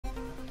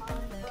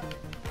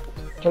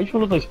Jake's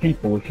one of those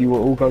people, if you were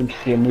all going to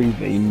see a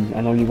movie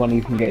and only one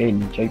who can get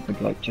in, Jake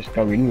would like just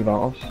go in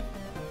without us.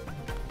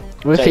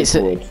 Well,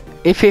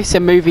 if it's a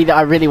movie that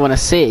I really want to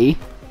see.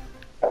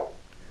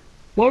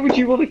 Why would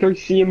you want to go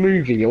see a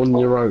movie on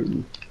your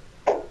own?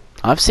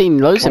 I've seen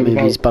loads of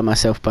movies by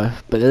myself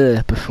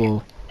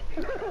before.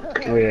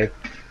 Oh yeah.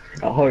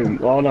 At home.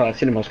 Oh no, at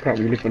cinema's crap,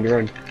 you live on your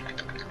own.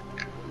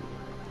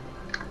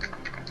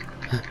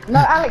 No,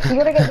 Alex, you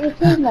gotta get the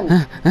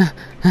achievement.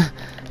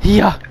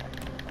 Yeah.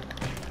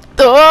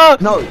 Oh!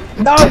 No,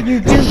 you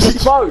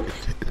didn't vote.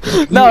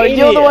 No,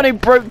 you're the one who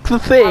broke the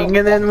thing,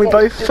 and then we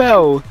both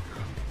fell.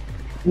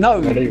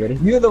 No, ready?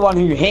 You're the one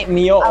who hit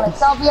me off.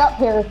 Alex, I'll be up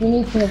here if you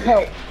need some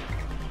help.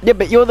 Yeah,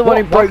 but you're the one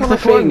who broke the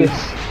thing.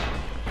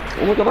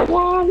 Oh my god, I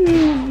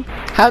won!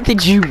 How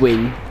did you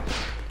win?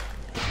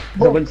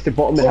 I went to the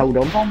bottom and held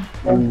on,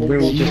 and we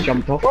all just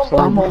jumped off. So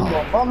Boom, boom,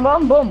 boom,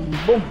 boom, boom,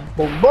 boom,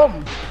 boom,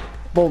 boom,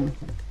 boom.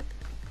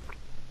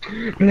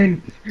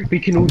 Glenn, we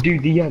can all do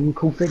the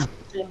cool thing.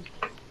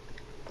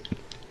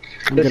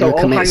 I'm gonna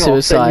commit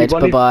suicide.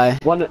 Bye bye.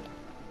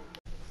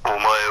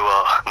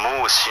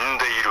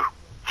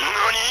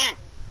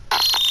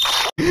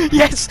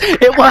 Yes,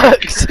 it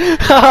works!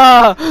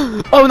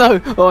 Oh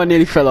no! Oh, I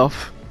nearly fell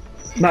off.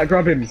 Matt,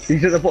 grab him.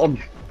 He's at the bottom.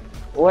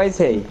 Where is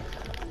he?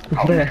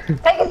 There.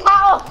 Take his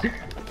hat off!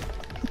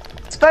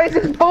 Expose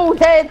his bald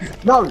head!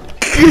 No!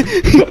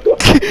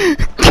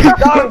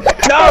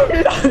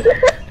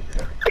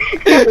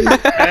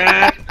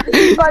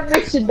 It's my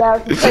mission now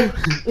to take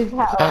his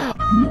hat off.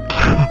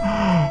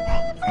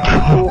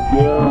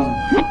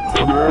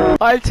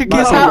 I took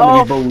his hat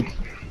off!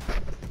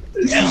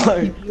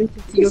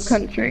 Your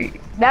country.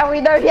 Now we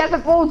know he has a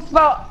bald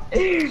spot!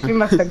 We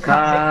must have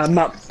cut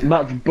Matt's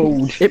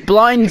bald. It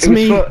blinds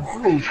me!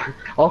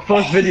 Our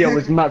first video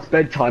was Matt's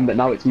bedtime, but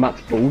now it's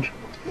Matt's bald.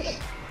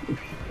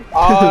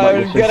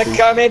 I'm gonna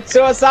commit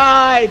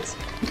suicide!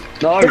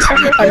 No!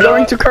 I'm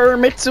going to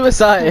commit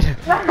suicide!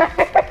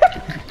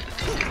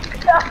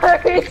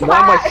 Why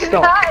am I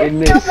stuck in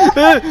this?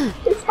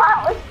 His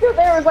hat was still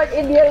there, it was like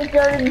Indiana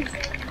Jones.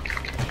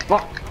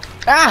 Fuck.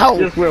 Ow!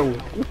 Just Will.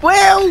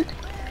 Will!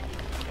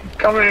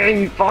 Come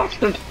in, you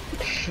bastard!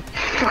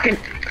 Fucking.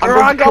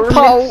 I got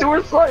Paul.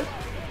 Suicide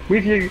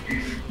with you.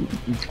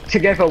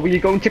 Together, were you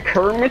going to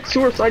commit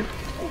suicide?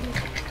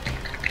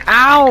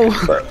 Ow!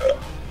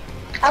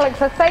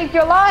 Alex, I saved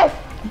your life!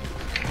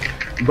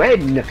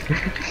 When?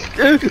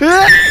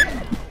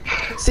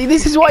 See,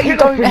 this is why you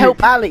don't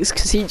help Alex,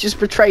 because he just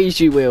betrays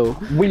you, Will.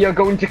 We are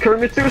going to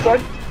commit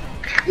suicide.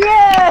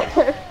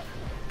 Yeah!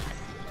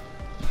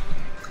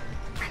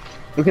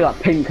 Look at that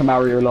pink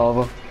Mario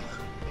lava.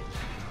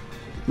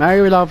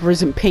 Mario Lava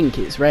isn't pink,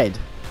 it's red.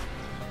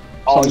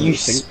 Oh, you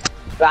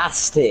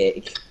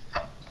spastic.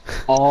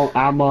 Oh,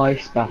 am I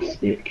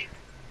spastic?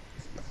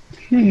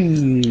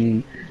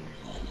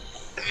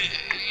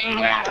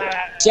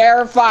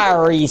 Sheriff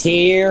Firey's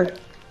here.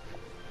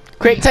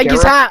 Quick, take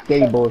his hat!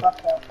 Gay boy.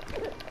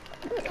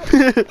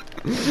 Take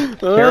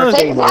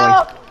his hat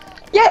off!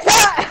 Yes,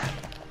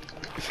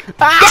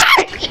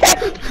 hat!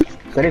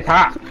 Get his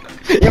hat!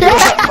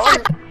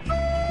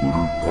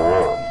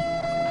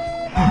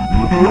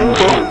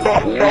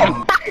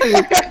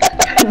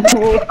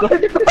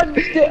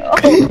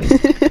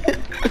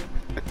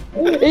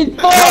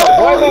 It's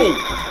full!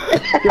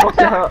 Give us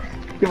your hat!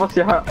 Give us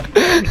your hat!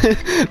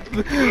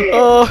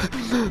 Oh,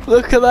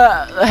 look at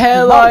that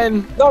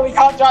hairline! No, we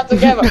can't drive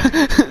together.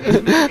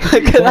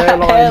 Look at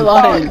that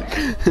hairline!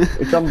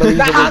 It's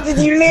unbelievable. How did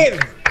you live?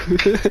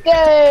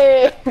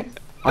 Yay!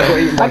 I got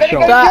eaten by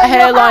sharks. That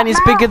hairline is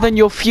bigger than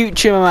your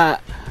future,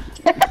 Matt.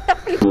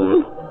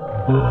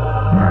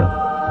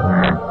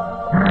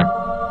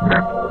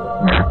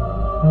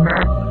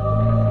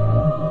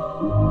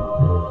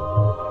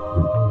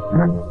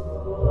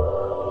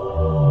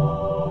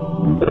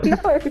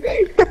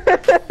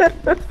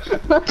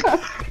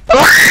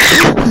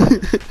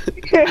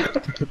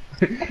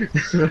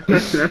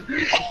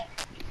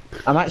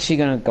 I'm actually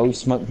gonna go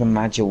smoke the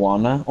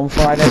marijuana on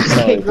Friday.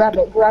 Okay, So grab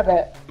it, grab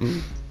it.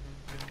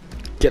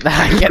 Get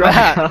that, get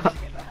that!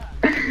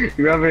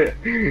 Grab it!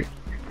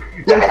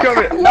 Yes, grab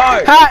it! no.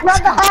 Hat! Grab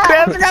the hat!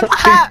 Grab the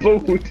hat! He's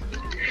bald!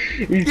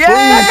 He's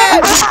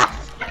Yes!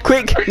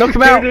 Quick, knock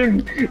him out!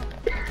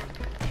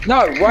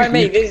 No, why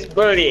me? This is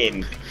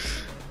bullying.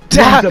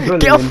 Get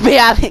off me,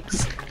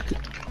 Alex!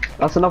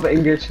 That's another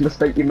English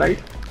mistake you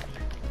made.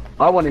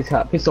 I want his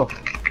hat, piss off.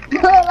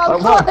 I'm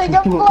flying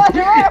around!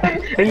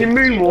 And you're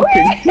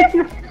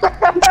moonwalking.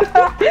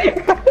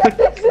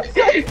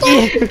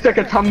 It's like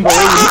a tambourine.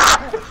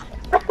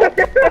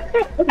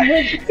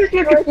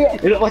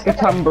 It looks like a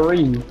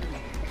tambourine.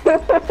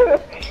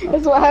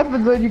 That's what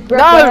happens when you grab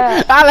No! the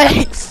hat.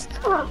 Alex!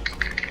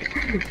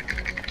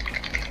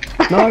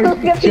 No,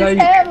 Look at these Jake.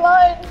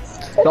 hairlines!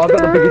 No, I've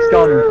got the biggest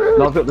gun.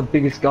 No, I've got the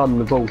biggest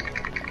gun of all.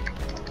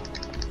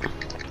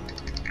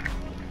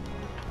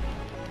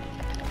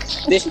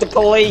 This the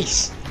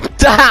police.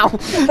 Down!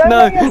 Don't No!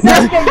 let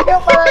yourself get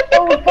killed by that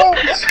old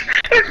bitch!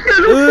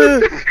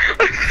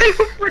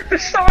 With the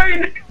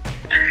sign!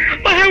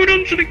 I I held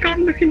onto the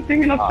gun-looking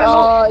thing and I fell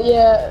off. Oh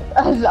yeah,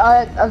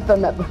 I've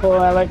done that before,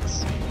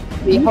 Alex.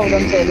 You hold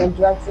on to it and then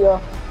drags you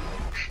off.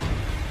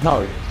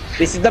 No,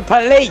 this is the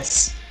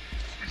police.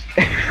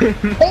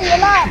 Hey, you're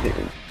not!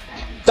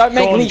 Don't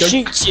make Go on, me go.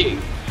 shoot you.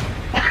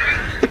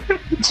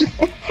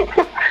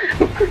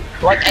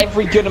 Like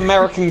every good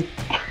American.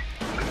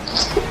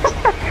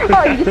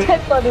 Oh, you just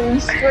headbutted him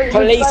straight in the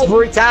Police face.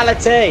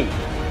 brutality.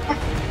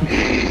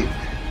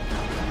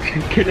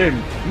 Kill him.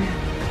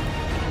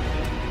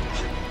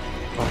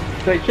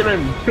 Hey, kill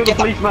him. Kill the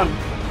policeman.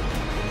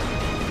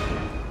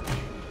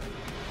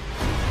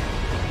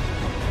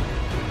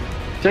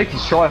 Jake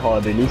is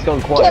tryharding. He's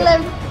gone quiet. Kill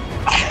him!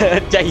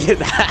 Jake is.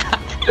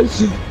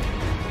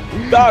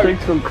 No,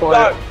 Jake's gone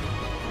quiet.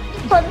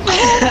 Punch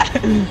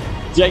him!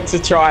 Jake's a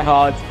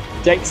tryhard.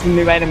 Jake's the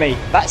new enemy.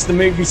 That's the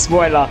movie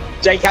spoiler.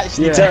 Jake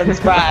actually Yeah. turns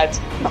bad.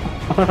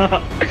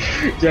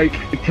 Jake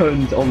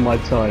turns on my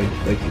side,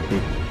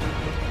 basically.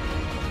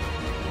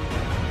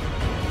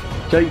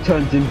 Jake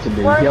turns into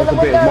me. Right He has for a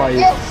the bit of window, my.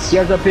 yes! He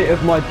has a bit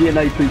of my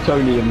DNA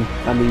plutonium,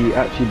 and he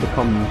actually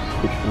becomes.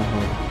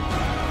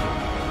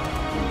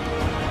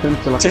 Turns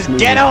to like a Just smoothie.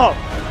 get up.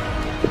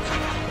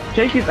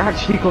 Jake is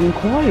actually gone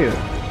quiet.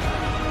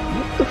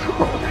 What the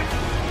fuck?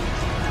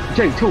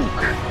 Jake,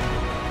 talk.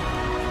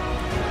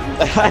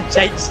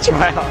 Jake's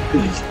tryhard.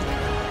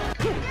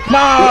 No.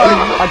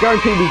 I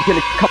guarantee he's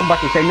gonna come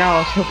back and say, "No, I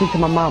was talking to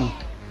my mum."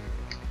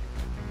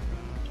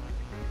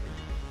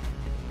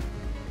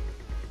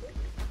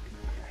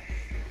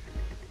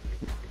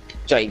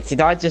 Jake, did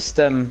I just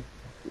No,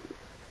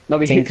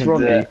 he Think hits of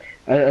Ronnie, the-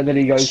 and then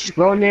he goes,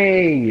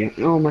 "Ronnie!"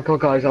 Oh my god,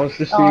 guys, I was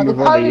just Oh, doing the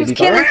with Ronnie, and police he's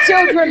kill like, his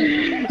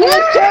children! Kill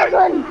his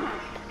children!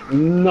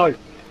 "No."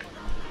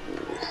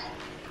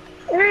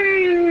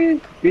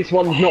 This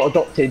one's not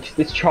adopted. This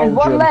There's children.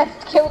 one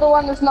left. Kill the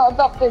one that's not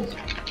adopted.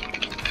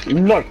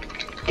 No!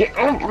 Get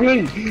off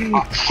me!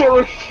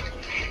 Sheriff!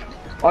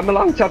 I'm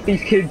allowed to have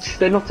these kids.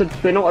 They're not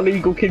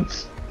illegal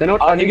kids. They're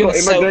not Are you illegal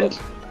gonna sell immigrants.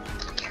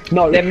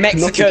 No, They're not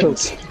at all.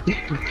 Mexicans.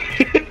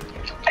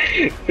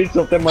 Piss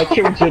off, they're my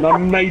children. I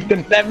made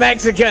them. They're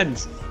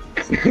Mexicans.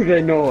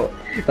 They're not.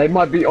 They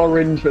might be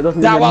orange, but it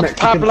doesn't That mean they're one's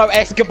Mexican. Pablo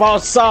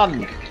Escobar's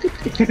son.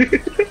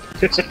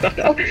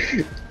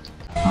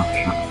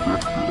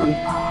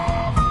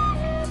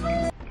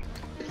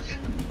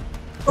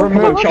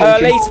 Remove children.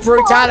 Police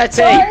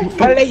brutality.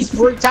 Police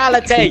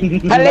brutality.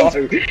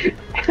 Police.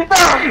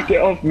 No.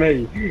 Get off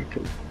me.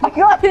 I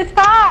got his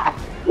hat!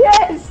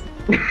 Yes!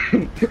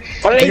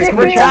 Police Give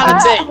me a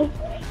hat! brutality.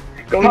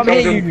 Go on, Come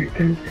here,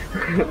 children.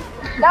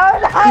 No,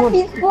 the hat,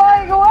 he's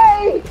flying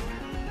away!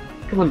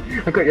 Come on,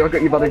 I got you,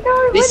 buddy.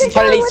 No, This where'd is it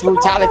go? police Where'd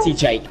the hat brutality, go?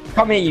 Jake.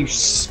 Come here, you.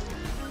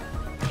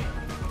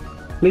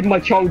 Leave my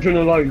children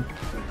alone.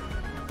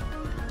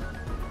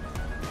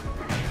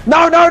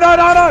 No!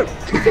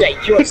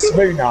 Jake, you're a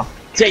spooner.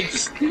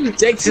 Jake's a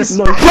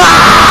No.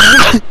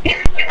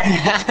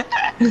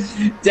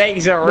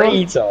 Jake's a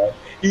retard.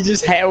 You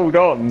just held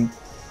on.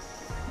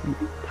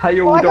 Hey,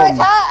 Oh, I hold got his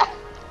on. hat!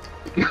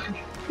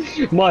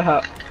 My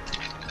hat.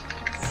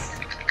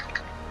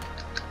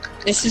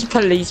 This is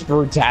police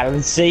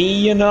brutality,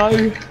 you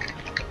know?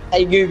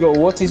 Hey Google,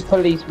 what is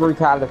police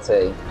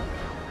brutality?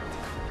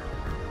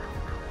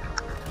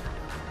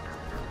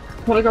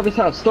 Can I grab his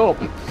hat? Stop.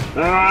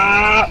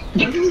 Ah!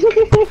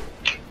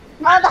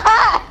 Oh, the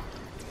hat!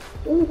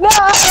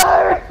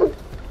 No!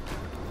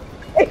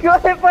 He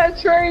got hit by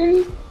a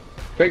train!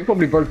 Jake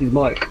probably broke his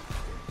mic.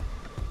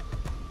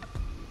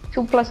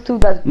 2 plus 2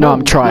 does boom. No,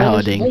 I'm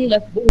tryharding. Boom,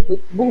 that's boom,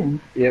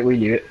 boom. Yeah, we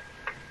knew it.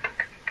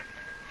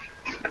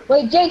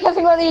 Wait, Jake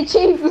hasn't got the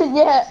achievement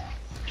yet!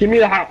 Give me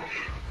the hat.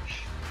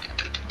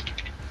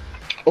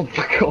 Oh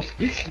my god.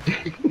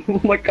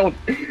 Oh my god.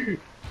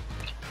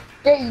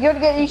 Jake, you gotta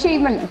get the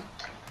achievement!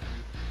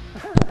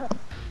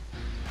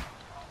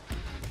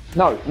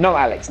 No,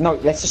 Alex, no,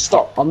 let's just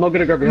stop. I'm not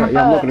gonna grab your hat.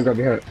 Yeah, I'm not gonna grab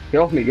your hat. Get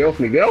off me, get off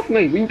me, get off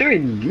me. What are you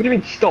doing? What do you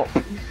mean stop?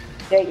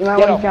 Jake, you might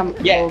Get want up. to jump.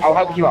 Yeah, I'll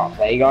help you up.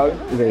 There you go.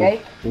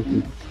 Okay. Thank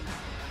you.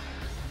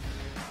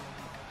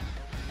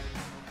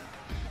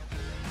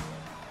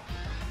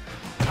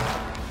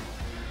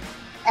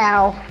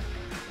 Ow.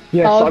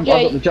 Yes, Oh, I got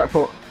Jake. the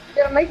jackpot.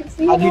 Gotta make it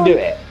see How'd you do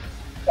it?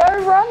 Go,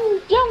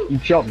 run, jump! You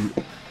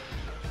jump.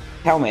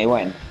 Tell me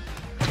when.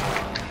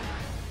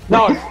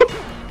 No!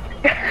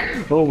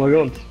 Oh my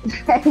god.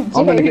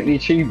 I'm gonna get the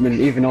achievement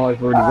even though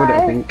I've already read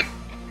it, I think.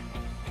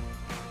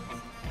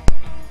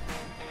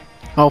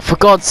 Oh, for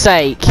God's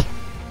sake.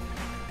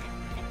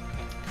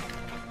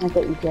 I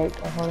got you, Jake.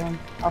 Oh, hold on.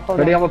 I'll hold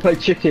Ready, on. I'm gonna play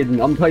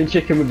chicken. I'm playing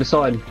chicken with the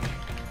sign.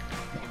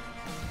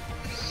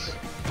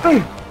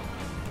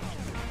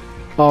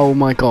 Oh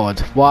my God.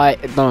 Why?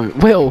 No.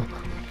 Will.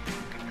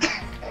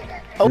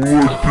 Look, it was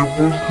knock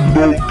you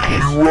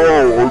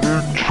out. I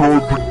didn't try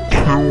to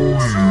kill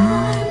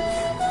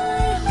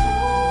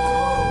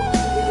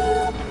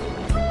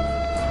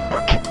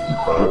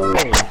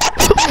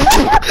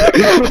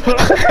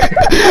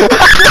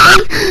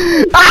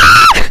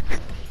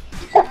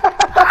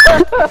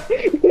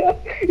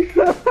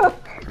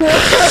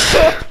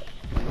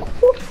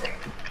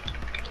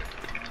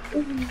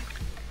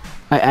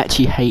I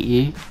actually hate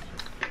you.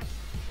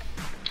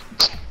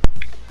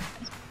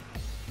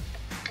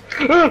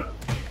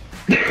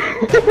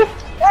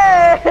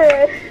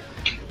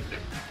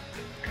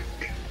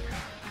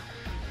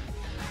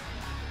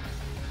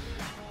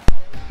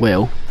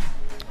 Will,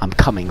 I'm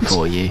coming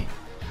for you.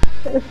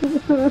 That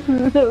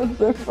was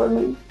so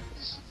funny.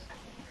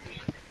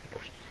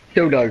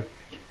 Dildo.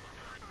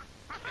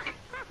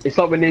 It's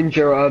like when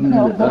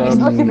Ninja He's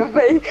looking at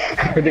me.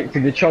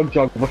 predicted the chug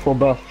jug before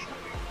birth.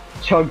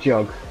 Chug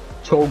jug.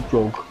 Chug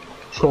jug.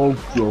 Chug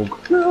jug.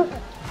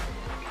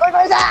 What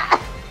was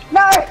that?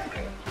 No!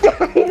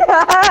 No!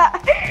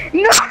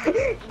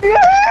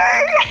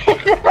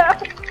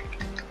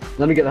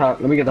 Let me get the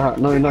hat. Let me get the hat.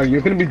 No, no,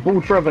 you're gonna be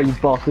bald forever, you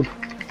bastard.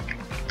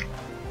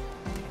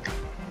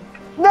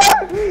 No!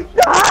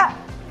 The hat!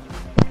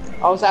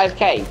 I was at his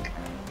cave.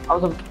 I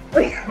was a... No,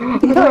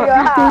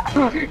 your hat.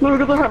 No, I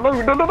got the hat. No,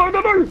 no, no, no,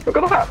 no, no. I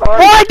got the hat.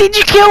 Why did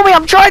you kill me?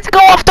 I'm trying to go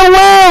off the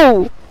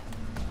wall!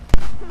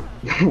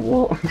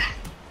 What?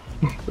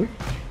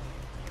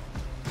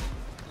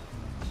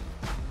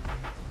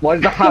 Why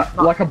is the hat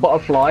like a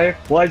butterfly?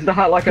 Why is the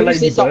hat like a Who's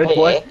this up ladybird?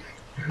 here?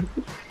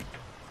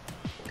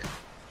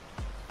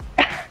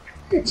 Why?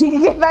 Did you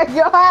get back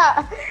your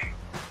hat?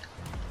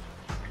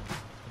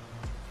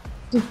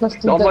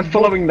 Am I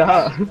following the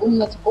hat?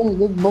 Let's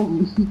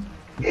boom.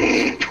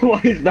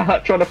 Why is the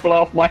hat trying to fly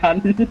off my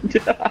hand?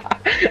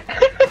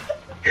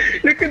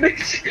 Look at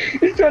this!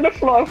 It's trying to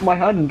fly off my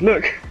hand,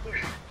 look!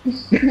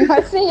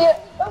 I see it.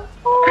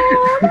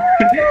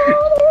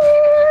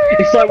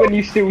 It's like when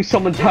you steal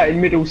someone's hat in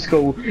middle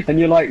school and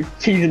you're like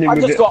teasing him I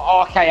with just it.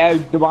 got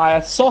RKO'd by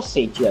a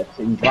sausage, it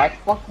seems like.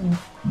 Fucking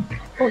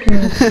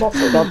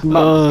sausage. That's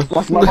nuts.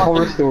 That's my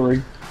horror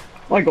story.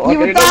 I got You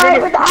would die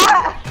with the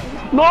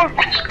hat! No!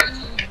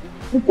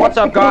 What's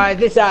up, guys?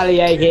 This Ali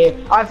A here.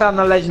 I found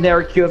the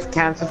legendary cure for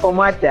cancer for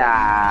my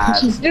dad.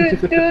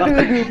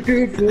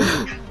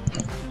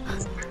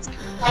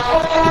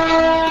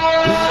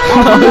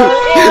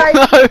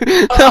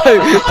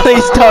 No,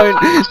 please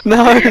don't.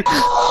 No.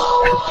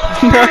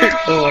 No,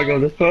 Oh my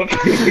god, that's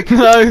perfect.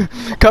 no.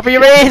 Cover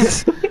your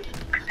ears.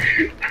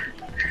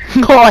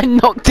 Oh, I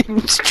knocked him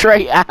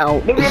straight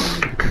out.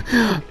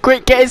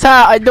 Quick, get his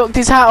hat. I knocked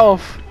his hat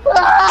off.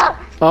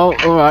 Oh,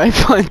 alright,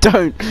 fine,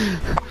 don't.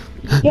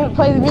 You don't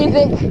play the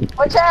music.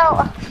 Watch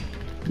out!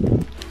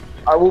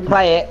 I will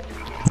play it.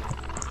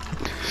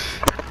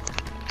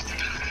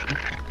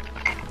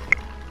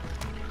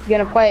 You're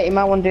gonna play it, you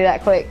might want to do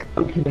that quick.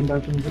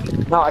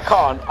 No, I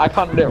can't. I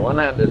can't do it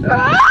one-handed.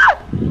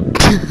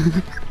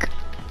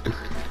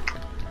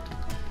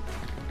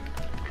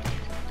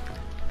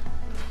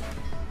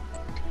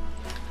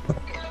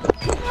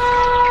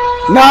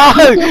 No,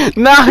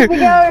 Here we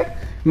no. go!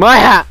 My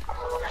hat.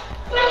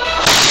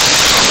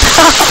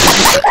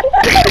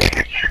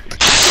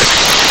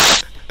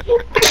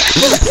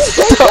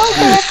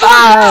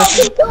 Ah.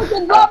 Keep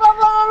talking, blah, blah,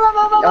 blah, blah,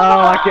 blah, blah,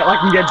 Oh, I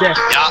can get death.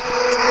 Y'all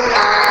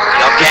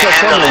can't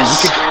handle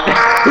this.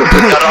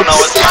 Y'all don't know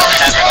what's about to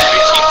happen when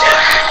we keep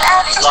that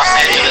Los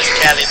Angeles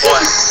Cali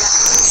boy.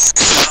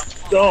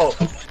 Stop.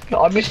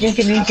 I'm listening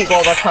to music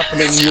while that's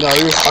happening, you know. I'm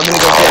gonna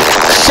go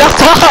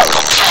Shut up.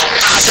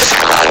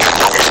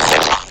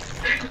 get...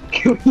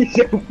 Kill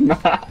yourself,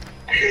 Matt.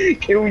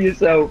 Kill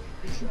yourself.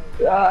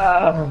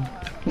 Ah.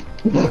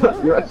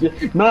 You're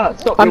actually... Matt,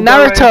 stop. I'm you're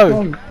going Naruto.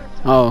 wrong.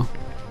 Oh.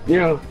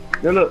 Yeah,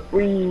 look.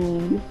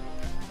 Wee.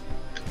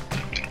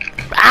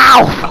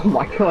 Ow! Oh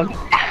my god.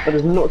 That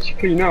is not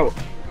clean out.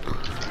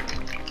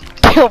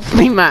 Get off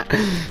me, Matt.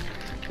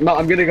 Matt,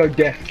 I'm gonna go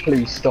deaf.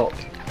 Please stop.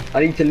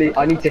 I need to leave.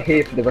 I need to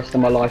hear for the rest of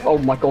my life. Oh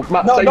my god,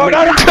 Matt, save me.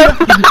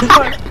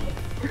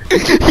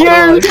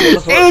 You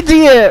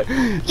idiot!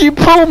 You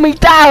pulled me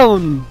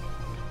down!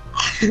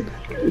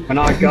 And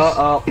I got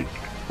up.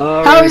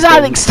 How is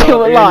Alex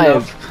still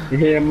alive?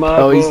 Hear my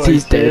Oh, he's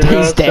voice, dead, hear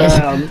he's the dead.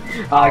 sound.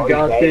 I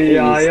got the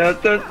eye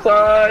of the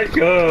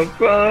tiger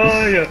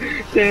fire,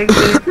 dancing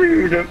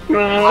through the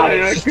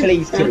fire. Alex,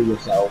 please kill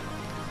yourself.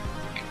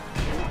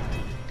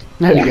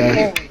 There we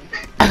go.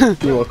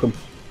 You're welcome.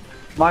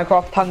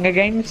 Minecraft Hunger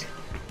Games?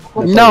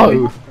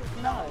 No!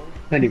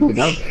 Anything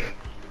else?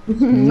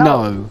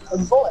 No.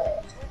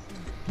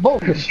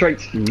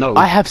 Straight no.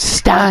 I have Don't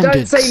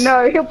standards. say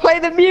no, he'll play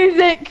the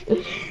music!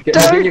 Get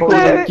Don't your do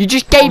corner. it. You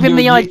just gave him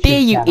the idea,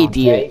 you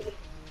idiot.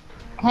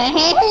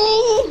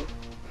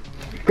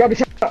 Grab his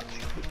hat.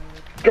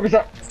 Grab his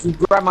hat. You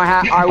grab my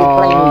hat, I will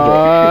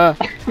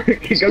play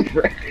music. Go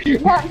for it.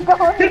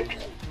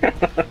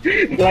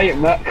 Play it,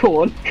 Matt. Come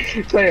on.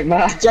 Play it,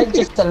 Matt. Jake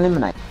just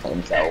eliminated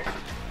himself.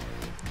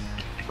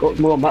 Got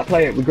more, Matt.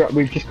 Play it.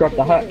 We've just grabbed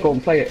the hat. Go on,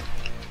 play it.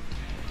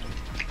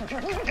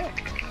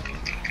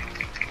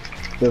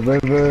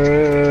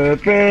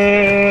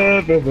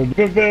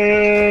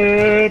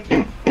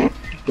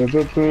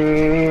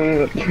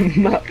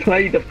 Matt,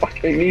 play the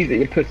fucking music,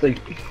 you pussy.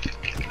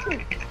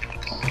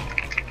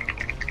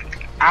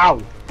 Ow!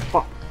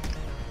 Fuck.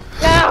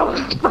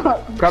 No!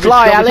 Grab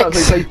Fly, his hat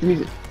Alex. so he plays the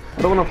music.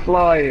 I don't wanna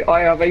fly. I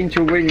have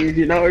angel wings,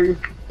 you know.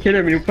 Kill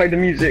him, he'll play the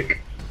music.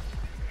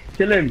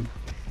 Kill him.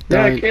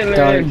 Don't, kill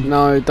don't, him.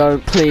 no,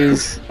 don't,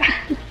 please.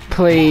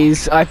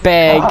 Please, I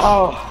beg.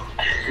 Oh,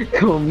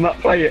 come on, Matt,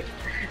 play it.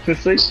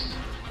 Let's see.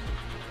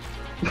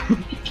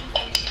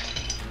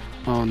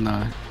 Oh no.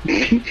 I'm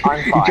He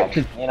dropped fine,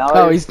 his- you know.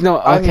 Oh, he's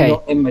not, I'm okay.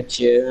 not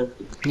immature.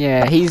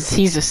 Yeah,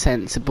 he's a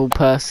sensible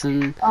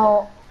person.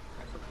 Oh,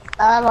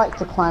 I like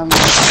to climb.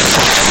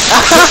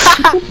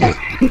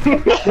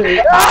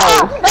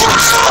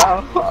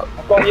 I've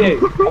got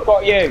you. I've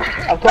got you.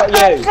 I've got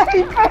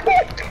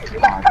you.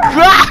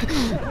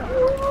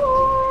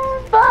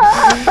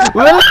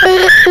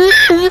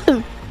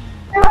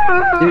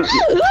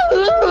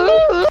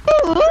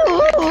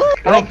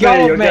 Let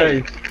go of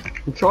me.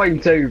 I'm trying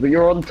to, but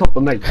you're on top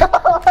of me.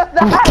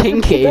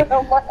 Kinky.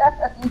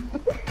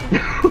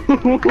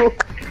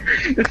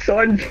 The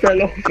sign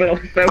fell off and I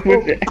fell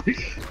with it.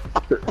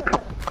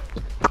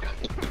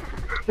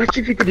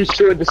 Imagine if you could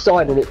destroy the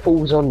sign and it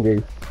falls on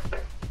you.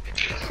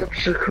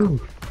 That's so cool.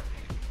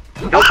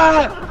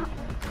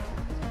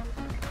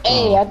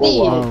 Hey, I did.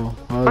 Oh,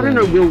 I don't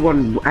know, Will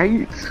won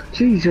 8.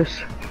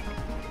 Jesus.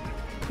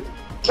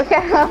 Look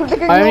at how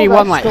big I only your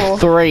won like score.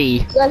 3.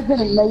 That's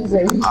been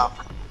amazing.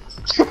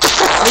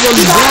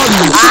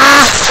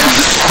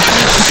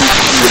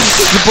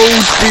 The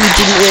balls dude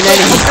didn't win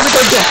any.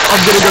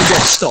 I'm gonna go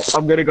deaf. Stop.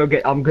 I'm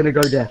gonna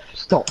go deaf.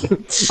 Stop.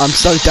 I'm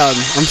so done.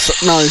 I'm so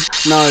no. Wait,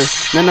 no.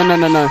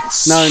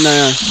 No,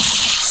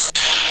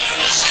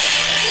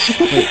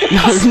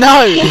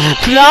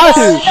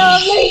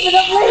 I'm leaving.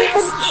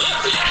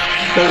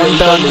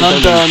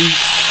 I'm done.